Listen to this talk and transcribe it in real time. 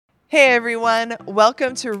Hey everyone,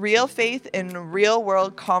 welcome to Real Faith in Real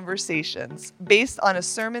World Conversations, based on a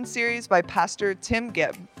sermon series by Pastor Tim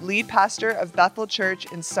Gibb, lead pastor of Bethel Church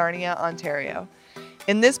in Sarnia, Ontario.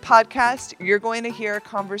 In this podcast, you're going to hear a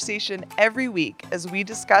conversation every week as we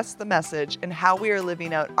discuss the message and how we are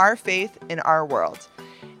living out our faith in our world.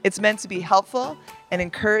 It's meant to be helpful and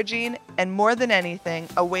encouraging, and more than anything,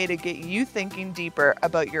 a way to get you thinking deeper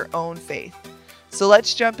about your own faith. So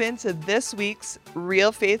let's jump into this week's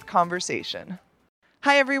Real Faith Conversation.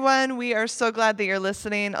 Hi everyone, we are so glad that you're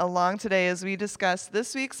listening along today as we discuss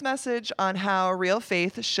this week's message on how real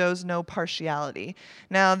faith shows no partiality.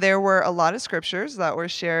 Now, there were a lot of scriptures that were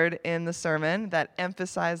shared in the sermon that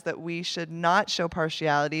emphasize that we should not show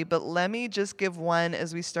partiality, but let me just give one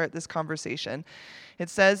as we start this conversation. It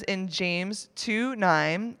says in James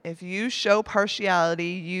 2:9, if you show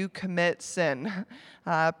partiality, you commit sin.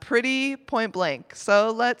 Pretty point blank. So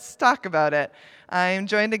let's talk about it. I'm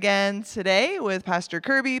joined again today with Pastor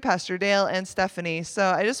Kirby, Pastor Dale, and Stephanie. So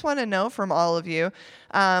I just want to know from all of you,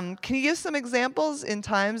 can you give some examples in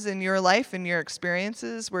times in your life and your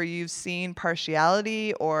experiences where you've seen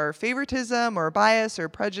partiality or favoritism or bias or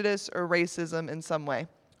prejudice or racism in some way?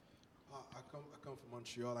 I come from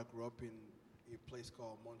Montreal. I grew up in a place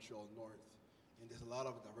called Montreal North, and there's a lot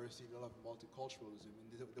of diversity, a lot of multiculturalism,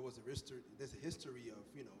 and there's a history of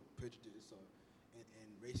prejudice and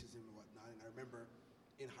racism and whatnot. And I remember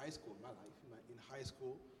in high school, in high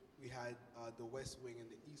school, we had the West Wing and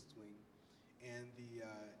the East Wing, and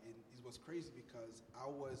it was crazy because I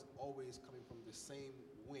was always coming from the same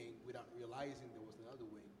wing without realizing there was another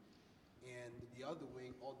wing, and the other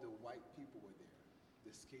wing, all the white people were there,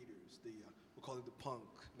 the skaters, we call it the punk,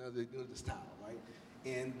 the style, right?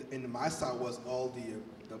 And my side was all the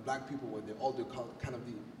black people were there, all the kind of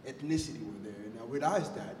the ethnicity were there, and I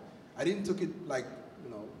realized that. I didn't took it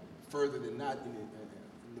further than that in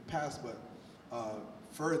the past, but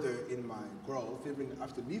further in my growth, even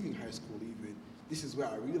after leaving high school, this is where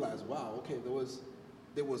I realized, wow, okay,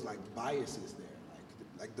 there was like biases there,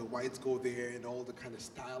 like the whites go there, and all the kind of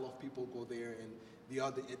style of people go there, and the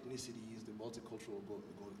other ethnicities, the multicultural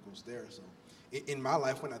goes there. So in my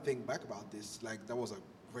life, when I think back about this, like that was a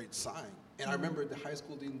great sign. And I remember the high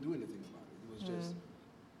school didn't do anything about it. It was just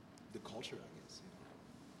the culture, I guess.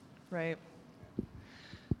 Right.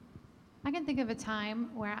 I can think of a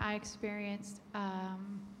time where I experienced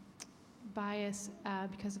bias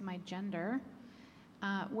because of my gender.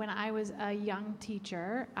 When I was a young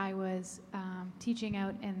teacher, I was teaching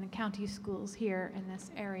out in the county schools here in this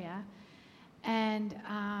area. And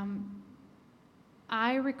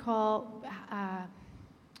I recall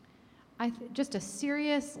just a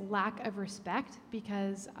serious lack of respect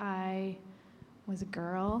because I was a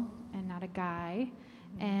girl and not a guy,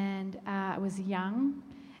 and I was young,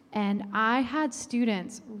 and I had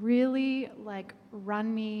students really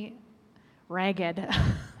run me ragged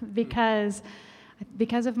because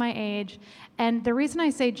of my age. And the reason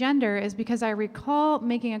I say gender is because I recall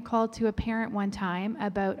making a call to a parent one time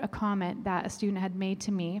about a comment that a student had made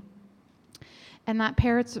to me. And that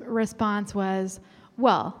parent's response was,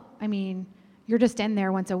 well, I mean, you're just in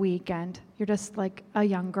there once a week and you're just like a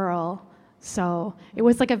young girl. So it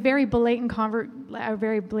was like a very blatant comment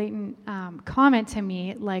to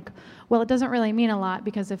me, like, well, it doesn't really mean a lot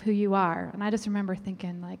because of who you are. And I just remember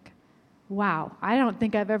thinking, like, wow, I don't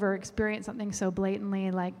think I've ever experienced something so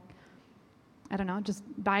blatantly, just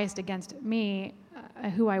biased against me,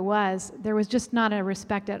 who I was. There was just not a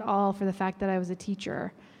respect at all for the fact that I was a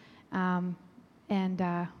teacher. That's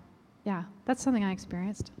something I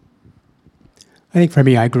experienced. I think for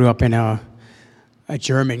me, I grew up in a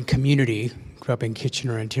German community, grew up in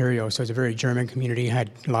Kitchener, Ontario, so it's a very German community, had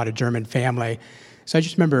a lot of German family. So I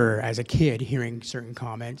just remember as a kid hearing certain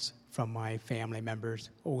comments from my family members,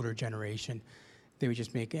 older generation. They would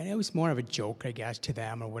just make it. It was more of a joke, I guess, to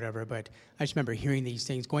them or whatever, but I just remember hearing these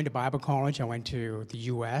things. Going to Bible college, I went to the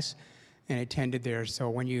U.S. and attended there. So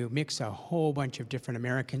when you mix a whole bunch of different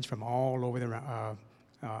Americans from all over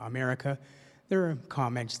America, there are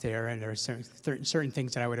comments there, and there are certain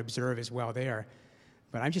things that I would observe as well there.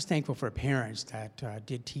 But I'm just thankful for parents that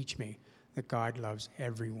did teach me that God loves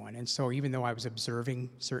everyone. And so even though I was observing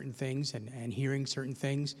certain things and hearing certain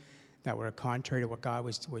things that were contrary to what God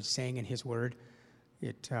was saying in His Word,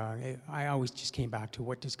 I always just came back to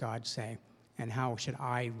what does God say, and how should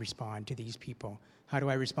I respond to these people? How do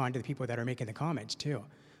I respond to the people that are making the comments too?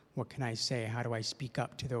 What can I say? How do I speak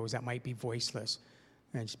up to those that might be voiceless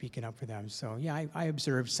and speaking up for them? So yeah, I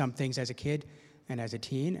observed some things as a kid and as a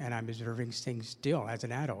teen, and I'm observing things still as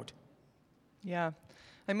an adult. Yeah.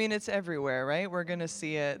 I mean, it's everywhere, right? We're going to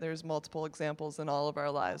see it. There's multiple examples in all of our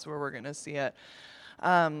lives where we're going to see it.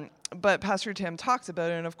 But Pastor Tim talks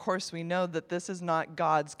about it, and of course we know that this is not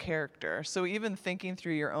God's character. So even thinking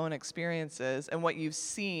through your own experiences and what you've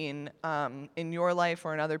seen in your life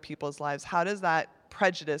or in other people's lives, how does that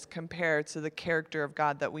prejudice compare to the character of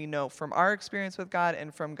God that we know from our experience with God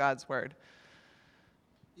and from God's word?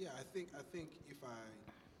 Yeah, I think if I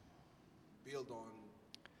build on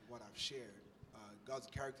what I've shared, God's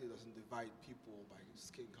character doesn't divide people by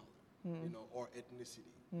skin color, or ethnicity.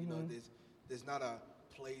 There's not a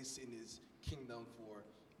place in His kingdom for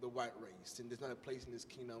the white race, and there's not a place in His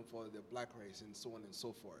kingdom for the black race, and so on and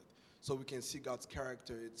so forth. So we can see God's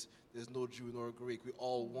character. There's no Jew nor Greek. We're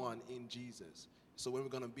all one in Jesus. So when we're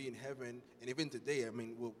going to be in heaven, and even today,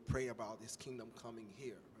 we'll pray about His kingdom coming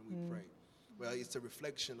here when we pray. Well, it's a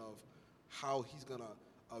reflection of how He's going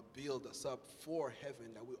to build us up for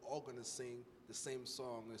heaven, that we're all going to sing the same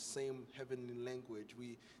song, the same heavenly language.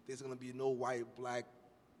 There's going to be no white, black,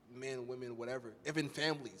 men, women, whatever, even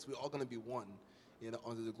families. We're all going to be one,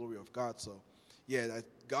 under the glory of God. So, yeah,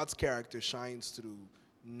 God's character shines through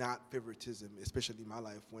not favoritism, especially in my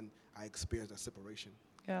life when I experience that separation.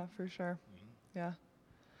 Yeah, for sure. Yeah.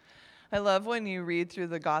 I love when you read through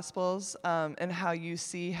the Gospels and how you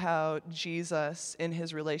see how Jesus, in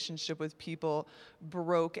his relationship with people,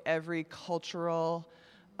 broke every cultural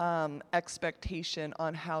expectation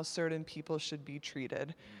on how certain people should be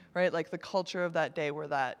treated, right? Like the culture of that day were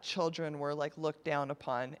that children were like looked down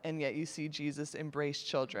upon, and yet you see Jesus embrace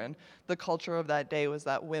children. The culture of that day was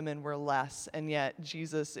that women were less, and yet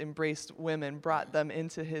Jesus embraced women, brought them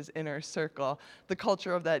into his inner circle. The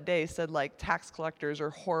culture of that day said like tax collectors are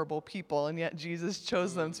horrible people, and yet Jesus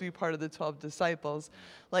chose them to be part of the 12 disciples.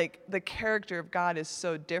 Like the character of God is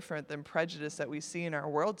so different than prejudice that we see in our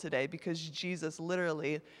world today, because Jesus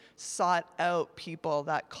literally sought out people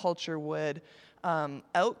that culture would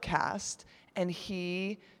outcast, and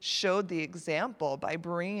he showed the example by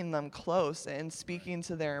bringing them close and speaking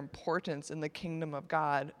to their importance in the kingdom of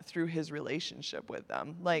God through his relationship with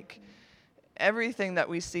them. Like everything that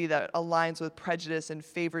we see that aligns with prejudice and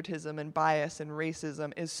favoritism and bias and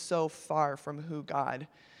racism is so far from who God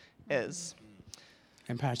is.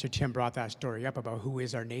 And Pastor Tim brought that story up about who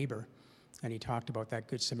is our neighbor, and he talked about that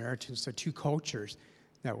Good Samaritan. So two cultures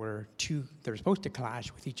that were supposed to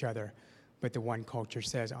clash with each other, but the one culture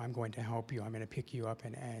says, I'm going to help you, I'm going to pick you up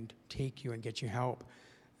and take you and get you help.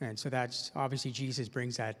 And so that's obviously Jesus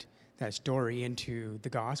brings that story into the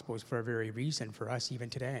Gospels for a very reason for us even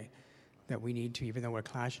today, that we need to, even though we're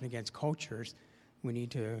clashing against cultures, we need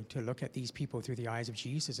to look at these people through the eyes of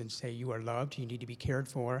Jesus and say, you are loved, you need to be cared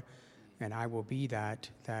for, and I will be that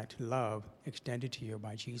love extended to you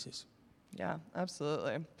by Jesus. Yeah,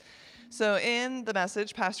 absolutely. So in the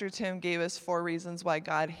message, Pastor Tim gave us 4 reasons why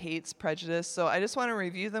God hates prejudice. So I just want to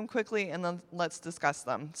review them quickly and then let's discuss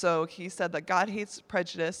them. So he said that God hates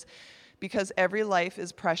prejudice because every life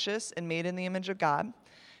is precious and made in the image of God,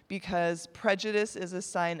 because prejudice is a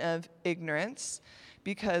sign of ignorance,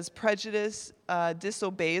 because prejudice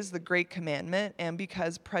disobeys the great commandment, and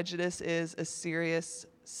because prejudice is a serious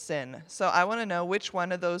sin. So I want to know which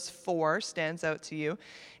one of those 4 stands out to you.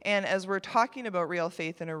 And as we're talking about real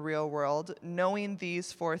faith in a real world, knowing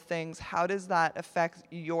these 4 things, how does that affect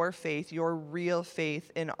your faith, your real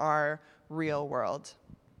faith in our real world?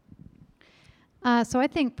 So I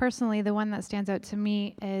think personally the one that stands out to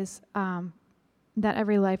me is that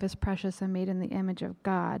every life is precious and made in the image of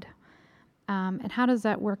God. And how does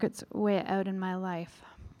that work its way out in my life?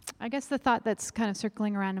 I guess the thought that's kind of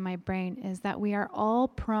circling around in my brain is that we are all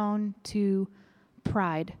prone to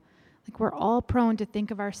pride. Like we're all prone to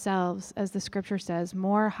think of ourselves, as the scripture says,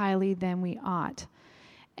 more highly than we ought.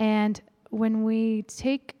 And when we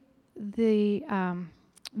take the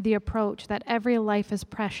approach that every life is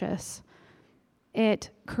precious, it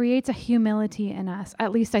creates a humility in us.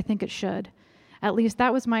 At least I think it should. At least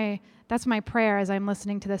that's my prayer as I'm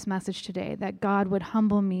listening to this message today, that God would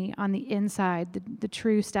humble me on the inside, the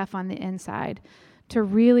true stuff on the inside, to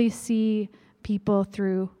really see people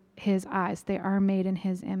through his eyes. They are made in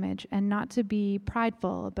his image, and not to be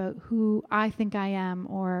prideful about who I think I am.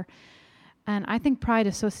 And I think pride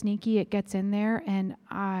is so sneaky, it gets in there, and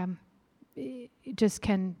it just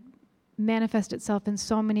can manifest itself in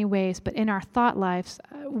so many ways. But in our thought lives,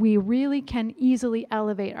 we really can easily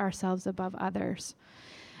elevate ourselves above others.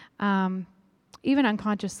 Even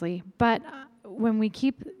unconsciously. But when we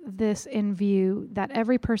keep this in view, that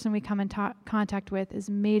every person we come in contact with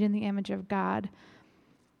is made in the image of God,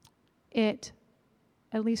 it,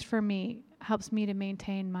 at least for me, helps me to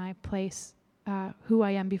maintain my place, who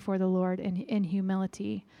I am before the Lord in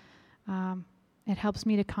humility. It helps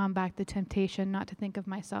me to combat the temptation not to think of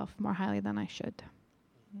myself more highly than I should.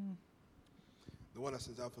 one that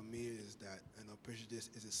stands out for me is that, prejudice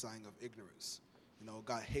is a sign of ignorance.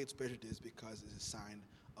 God hates prejudice because it's a sign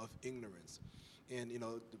of ignorance. And,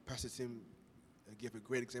 the Pastor Tim gave a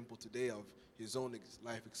great example today of his own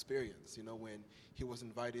life experience. When he was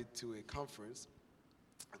invited to a conference,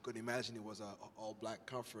 I could imagine it was an all-black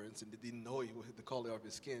conference, and they didn't know the color of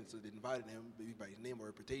his skin, so they invited him maybe by his name or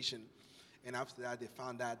reputation. And after that, they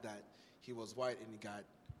found out that he was white, and he got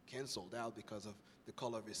canceled out because of the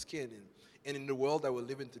color of his skin. And in the world that we're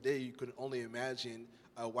living today, you can only imagine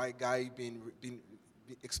a white guy being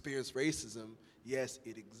experience racism. Yes,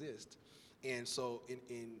 it exists. And so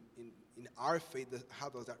in our faith, how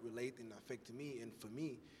does that relate and affect me? And for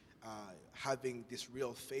me, having this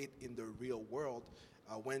real faith in the real world,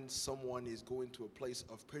 when someone is going to a place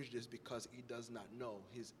of prejudice because he does not know,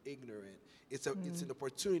 he's ignorant, it's an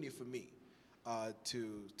opportunity for me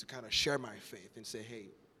to kind of share my faith and say, hey,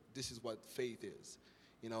 this is what faith is.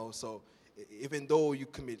 So even though you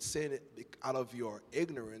commit sin out of your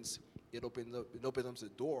ignorance, it opens up the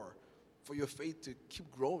door for your faith to keep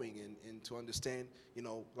growing and to understand,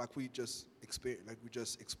 like we just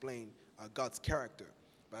explained, God's character.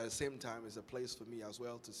 But at the same time, it's a place for me as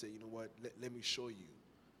well to say, let me show you,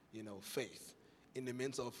 faith in the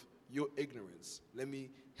midst of your ignorance. Let me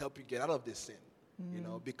help you get out of this sin,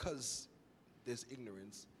 because there's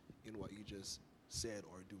ignorance in what you just said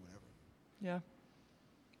or do, whatever. Yeah.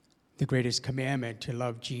 The greatest commandment, to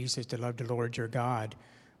love Jesus, to love the Lord your God,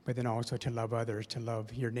 but then also to love others, to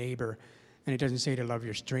love your neighbor. And it doesn't say to love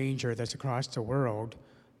your stranger that's across the world,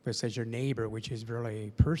 but it says your neighbor, which is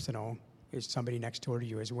really personal, is somebody next door to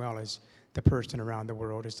you as well as the person around the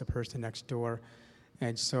world is the person next door.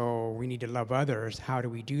 And so we need to love others. How do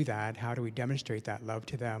we do that? How do we demonstrate that love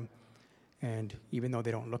to them? And even though they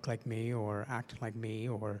don't look like me or act like me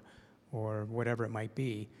or whatever it might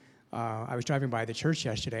be, I was driving by the church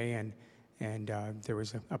yesterday, and there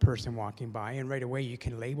was a person walking by, and right away you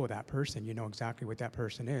can label that person. You know exactly what that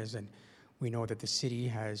person is. And we know that the city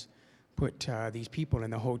has put these people in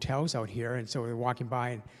the hotels out here, and so we're walking by,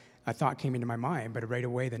 and a thought came into my mind, but right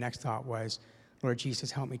away the next thought was, Lord Jesus,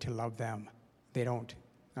 help me to love them. They don't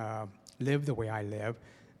live the way I live.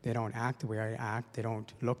 They don't act the way I act. They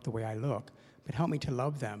don't look the way I look. But help me to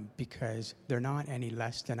love them because they're not any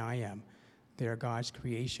less than I am. They're God's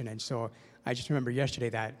creation. And so I just remember yesterday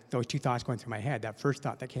that those two thoughts going through my head, that first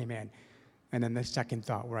thought that came in, and then the second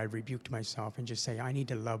thought where I rebuked myself and just say, I need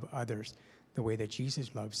to love others the way that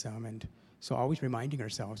Jesus loves them. And so always reminding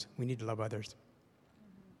ourselves, we need to love others.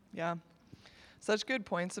 Yeah. Such good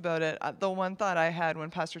points about it. The one thought I had when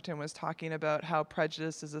Pastor Tim was talking about how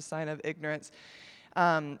prejudice is a sign of ignorance,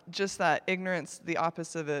 just that ignorance, the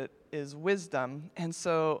opposite of it is wisdom. And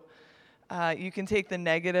so you can take the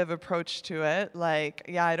negative approach to it, like,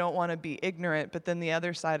 yeah, I don't want to be ignorant, but then the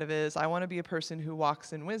other side of it is I want to be a person who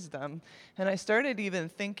walks in wisdom. And I started even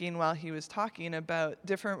thinking while he was talking about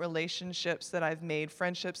different relationships that I've made,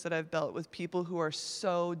 friendships that I've built with people who are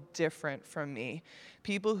so different from me,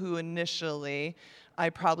 people who initially I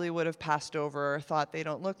probably would have passed over or thought they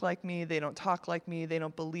don't look like me, they don't talk like me, they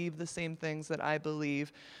don't believe the same things that I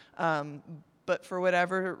believe. But for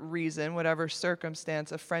whatever reason, whatever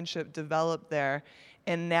circumstance, a friendship developed there.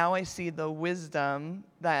 And now I see the wisdom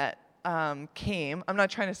that came. I'm not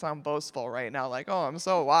trying to sound boastful right now, like, oh, I'm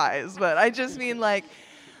so wise. But I just mean like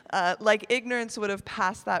ignorance would have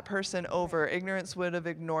passed that person over. Ignorance would have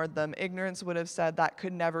ignored them. Ignorance would have said that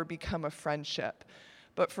could never become a friendship.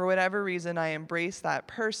 But for whatever reason, I embraced that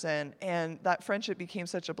person, and that friendship became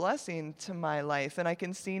such a blessing to my life. And I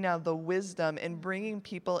can see now the wisdom in bringing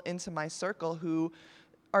people into my circle who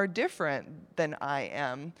are different than I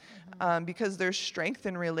am, because there's strength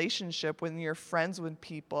in relationship when you're friends with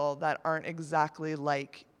people that aren't exactly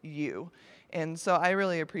like you. And so I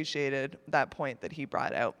really appreciated that point that he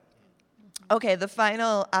brought out. Okay, the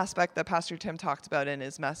final aspect that Pastor Tim talked about in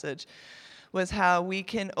his message was how we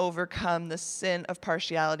can overcome the sin of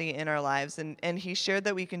partiality in our lives. And he shared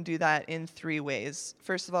that we can do that in 3 ways.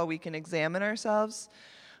 First of all, we can examine ourselves.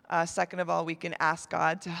 Second of all, we can ask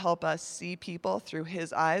God to help us see people through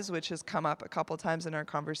his eyes, which has come up a couple times in our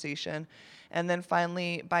conversation. And then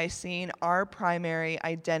finally, by seeing our primary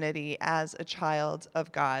identity as a child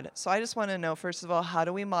of God. So I just want to know, first of all, how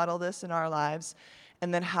do we model this in our lives?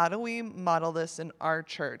 And then how do we model this in our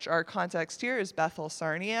church? Our context here is Bethel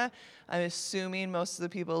Sarnia. I'm assuming most of the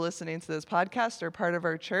people listening to this podcast are part of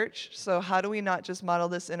our church. So how do we not just model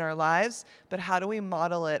this in our lives, but how do we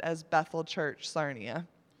model it as Bethel Church Sarnia?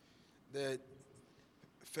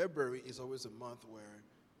 February is always a month where,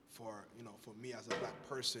 for me as a black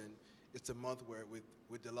person, it's a month where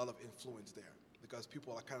with a lot of influence there, because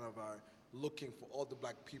people are looking for all the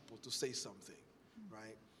black people to say something.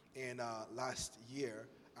 right? And last year,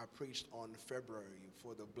 I preached on February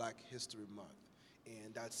for the Black History Month,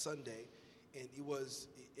 and that Sunday,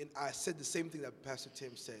 and I said the same thing that Pastor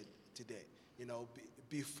Tim said today. You know,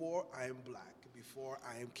 before I am black, before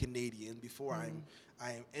I am Canadian, before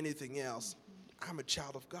I am anything else, I'm a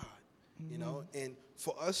child of God. You know, and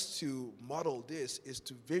for us to model this is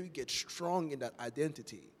to very get strong in that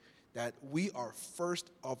identity that we are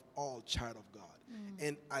first of all child of God.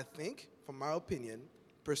 And I think, from my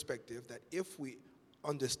perspective, that if we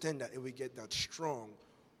understand that and we get that strong,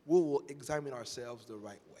 we will examine ourselves the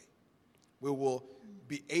right way. We will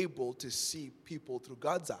be able to see people through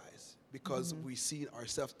God's eyes because we see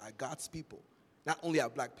ourselves as God's people, not only as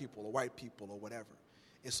black people or white people or whatever.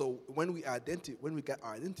 And so when we get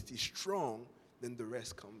our identity strong, then the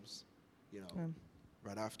rest comes,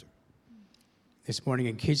 right after. This morning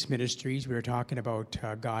in Kids Ministries, we were talking about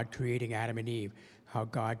God creating Adam and Eve, how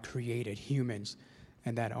God created humans,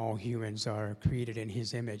 and that all humans are created in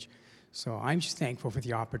his image. So I'm just thankful for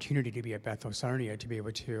the opportunity to be at Bethel Sarnia, to be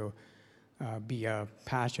able to be a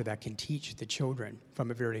pastor that can teach the children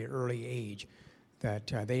from a very early age that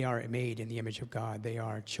they are made in the image of God. They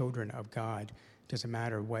are children of God. Doesn't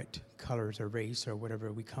matter what colors or race or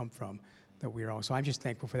whatever we come from, that we are all. So I'm just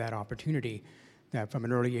thankful for that opportunity that from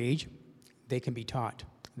an early age, they can be taught.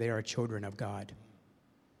 They are children of God.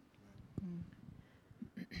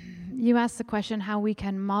 You asked the question how we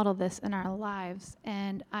can model this in our lives,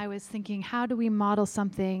 and I was thinking, how do we model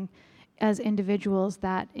something as individuals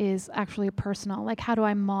that is actually personal? Like, how do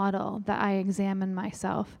I model that I examine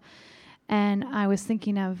myself? And I was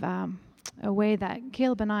thinking of a way that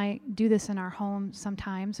Caleb and I do this in our home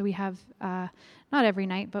sometimes. We have, not every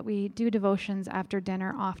night, but we do devotions after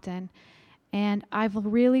dinner often. And I've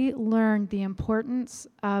really learned the importance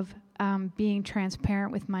of being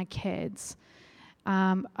transparent with my kids.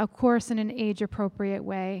 Of course, in an age-appropriate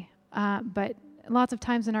way, but lots of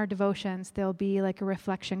times in our devotions, there'll be like a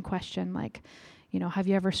reflection question, like, have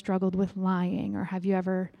you ever struggled with lying, or have you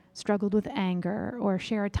ever struggled with anger, or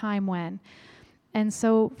share a time when? And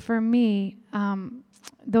so for me,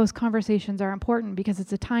 those conversations are important because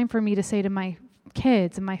it's a time for me to say to my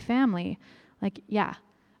kids and my family, like, yeah,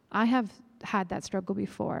 I have had that struggle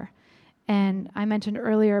before. And I mentioned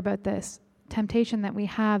earlier about this temptation that we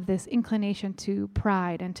have, this inclination to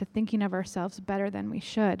pride and to thinking of ourselves better than we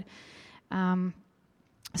should.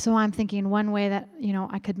 So I'm thinking one way that,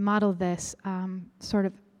 I could model this sort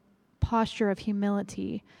of posture of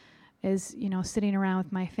humility is, sitting around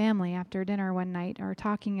with my family after dinner one night or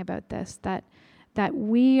talking about this, that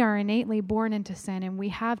we are innately born into sin and we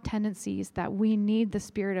have tendencies that we need the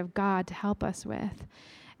Spirit of God to help us with.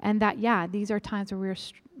 And that, these are times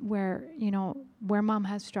where Mom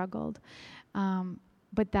has struggled.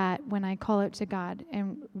 But that when I call out to God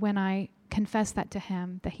and when I confess that to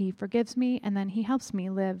him, that he forgives me and then he helps me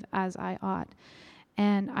live as I ought.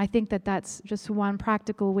 And I think that that's just one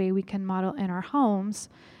practical way we can model in our homes.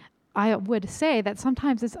 I would say that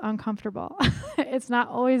sometimes it's uncomfortable. It's not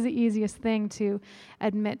always the easiest thing to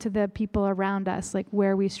admit to the people around us, like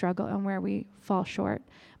where we struggle and where we fall short.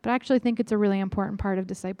 But I actually think it's a really important part of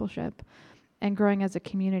discipleship and growing as a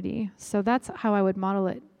community. So that's how I would model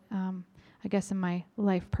it, I guess, in my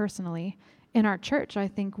life personally. In our church, I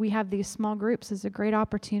think we have these small groups as a great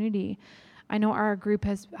opportunity. I know our group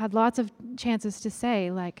has had lots of chances to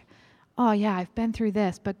say, like, oh yeah, I've been through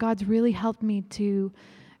this, but God's really helped me to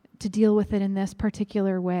deal with it in this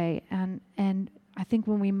particular way. And I think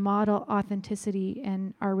when we model authenticity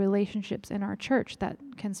in our relationships in our church, that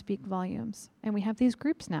can speak volumes. And we have these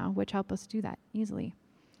groups now, which help us do that easily.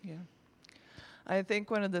 Yeah. I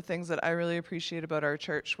think one of the things that I really appreciate about our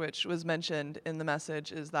church, which was mentioned in the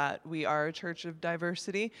message, is that we are a church of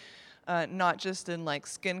diversity, not just in like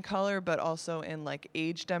skin color, but also in like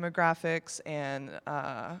age demographics and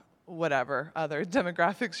whatever other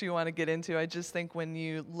demographics you want to get into. I just think when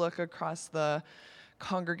you look across the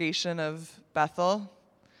congregation of Bethel,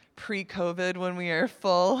 pre-COVID, when we are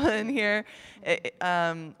full in here,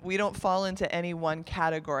 we don't fall into any one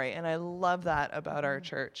category, and I love that about our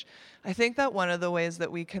church. I think that one of the ways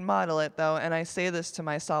that we can model it, though, and I say this to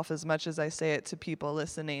myself as much as I say it to people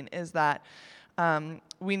listening, is that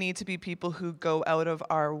we need to be people who go out of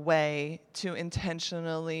our way to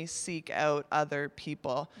intentionally seek out other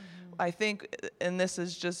people. I think, and this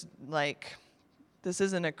is just like this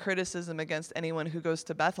isn't a criticism against anyone who goes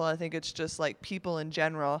to Bethel. I think it's just like people in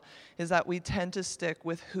general, is that we tend to stick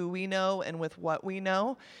with who we know and with what we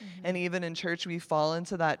know. And even in church, we fall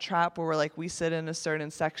into that trap where we're like, we sit in a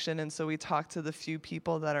certain section, and so we talk to the few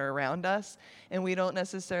people that are around us, and we don't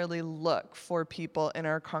necessarily look for people in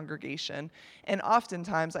our congregation. And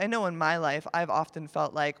oftentimes, I know in my life, I've often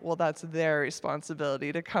felt like, well, that's their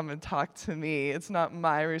responsibility to come and talk to me. It's not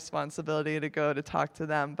my responsibility to go to talk to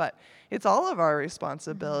them. But it's all of our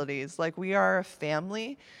responsibilities. Like, we are a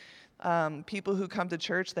family. People who come to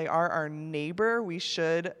church, they are our neighbor. We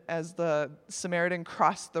should, as the Samaritan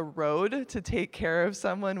crossed the road to take care of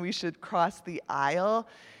someone, we should cross the aisle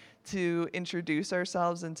to introduce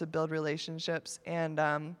ourselves and to build relationships.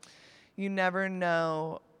 And you never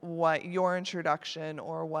know what your introduction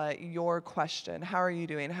or what your question, how are you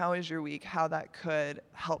doing, how is your week, how that could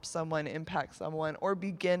help someone, impact someone, or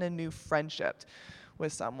begin a new friendship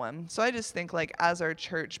with someone. So I just think, like, as our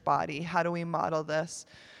church body, how do we model this?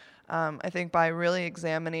 I think by really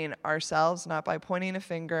examining ourselves, not by pointing a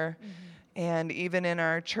finger, and even in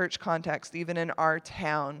our church context, even in our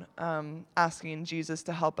town, asking Jesus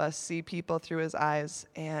to help us see people through his eyes,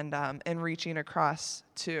 and reaching across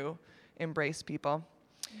to embrace people.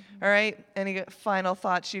 All right, any final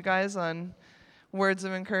thoughts, you guys, on words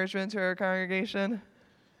of encouragement to our congregation?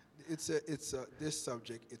 This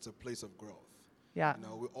subject, it's a place of growth. Yeah. You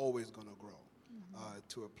know, we're always going to grow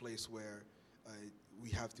to a place where we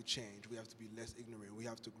have to change. We have to be less ignorant. We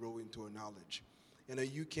have to grow into a knowledge. You know,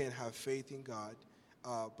 you can have faith in God,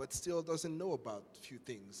 but still doesn't know about a few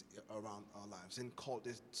things around our lives.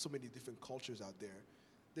 There's so many different cultures out there.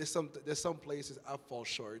 There's some places I fall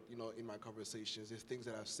short, you know, in my conversations. There's things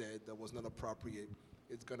that I've said that was not appropriate.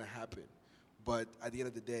 It's going to happen. But at the end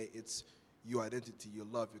of the day, it's your identity, your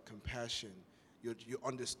love, your compassion, your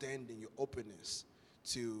understanding, your openness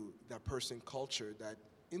to that person culture that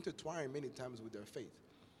intertwine many times with their faith.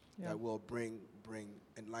 Yeah. That will bring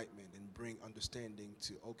enlightenment and bring understanding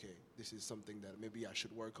to, okay, this is something that maybe I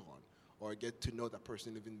should work on, or get to know that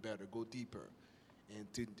person even better, go deeper, and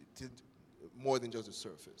to more than just the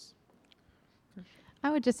surface. I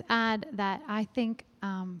would just add that I think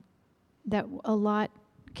that a lot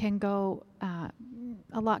can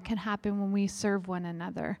happen when we serve one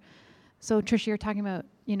another. So Tricia, you're talking about,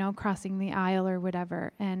 you know, crossing the aisle or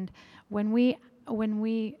whatever. And when we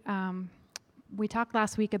talked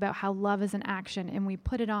last week about how love is an action, and we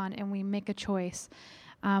put it on and we make a choice.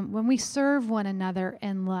 When we serve one another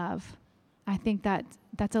in love, I think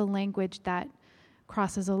that's a language that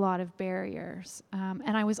crosses a lot of barriers.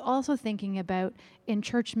 And I was also thinking about in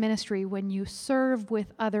church ministry, when you serve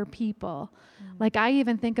with other people, like I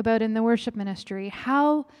even think about in the worship ministry,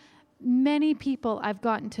 how many people I've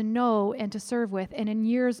gotten to know and to serve with, and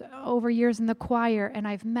over years in the choir, and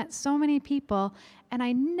I've met so many people, and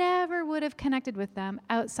I never would have connected with them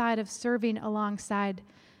outside of serving alongside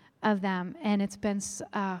of them. And it's been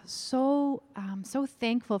so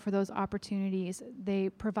thankful for those opportunities. They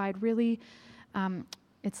provide really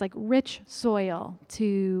it's like rich soil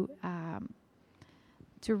to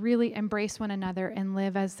really embrace one another and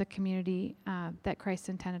live as the community that Christ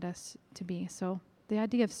intended us to be. So the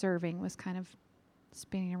idea of serving was kind of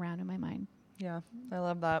spinning around in my mind. Yeah, I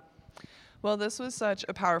love that. Well, this was such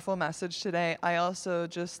a powerful message today. I also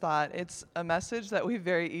just thought it's a message that we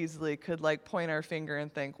very easily could like point our finger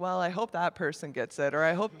and think, well, I hope that person gets it, or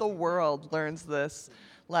I hope the world learns this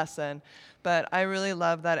lesson. But I really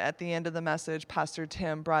love that at the end of the message, Pastor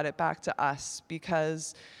Tim brought it back to us,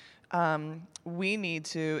 because we need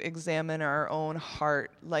to examine our own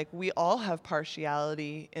heart. Like, we all have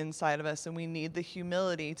partiality inside of us, and we need the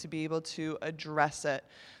humility to be able to address it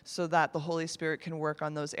so that the Holy Spirit can work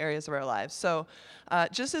on those areas of our lives. So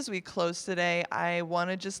just as we close today, I want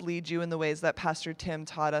to just lead you in the ways that Pastor Tim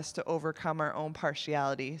taught us to overcome our own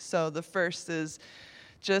partiality. So the first is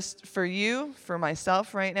just for you, for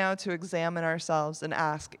myself right now, to examine ourselves and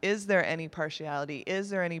ask, is there any partiality?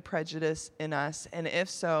 Is there any prejudice in us? And if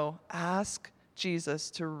so, ask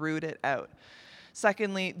Jesus to root it out.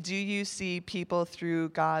 Secondly, do you see people through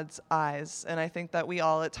God's eyes? And I think that we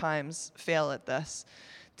all at times fail at this.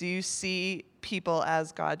 Do you see people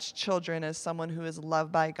as God's children, as someone who is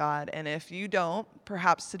loved by God? And if you don't,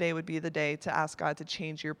 perhaps today would be the day to ask God to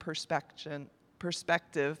change your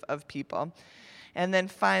perspective of people. And then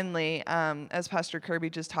finally, as Pastor Kirby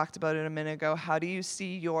just talked about it a minute ago, how do you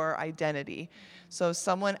see your identity? So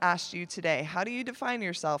someone asked you today, how do you define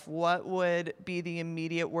yourself? What would be the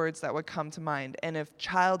immediate words that would come to mind? And if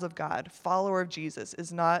child of God, follower of Jesus,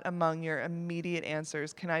 is not among your immediate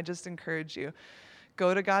answers, can I just encourage you,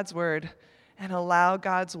 go to God's word and allow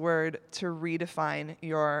God's word to redefine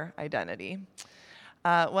your identity.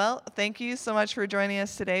 Well, thank you so much for joining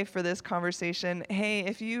us today for this conversation. Hey,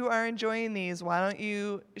 if you are enjoying these, why don't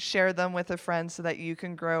you share them with a friend so that you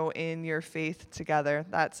can grow in your faith together?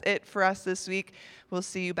 That's it for us this week. We'll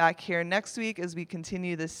see you back here next week as we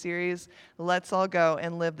continue this series. Let's all go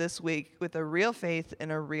and live this week with a real faith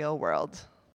in a real world.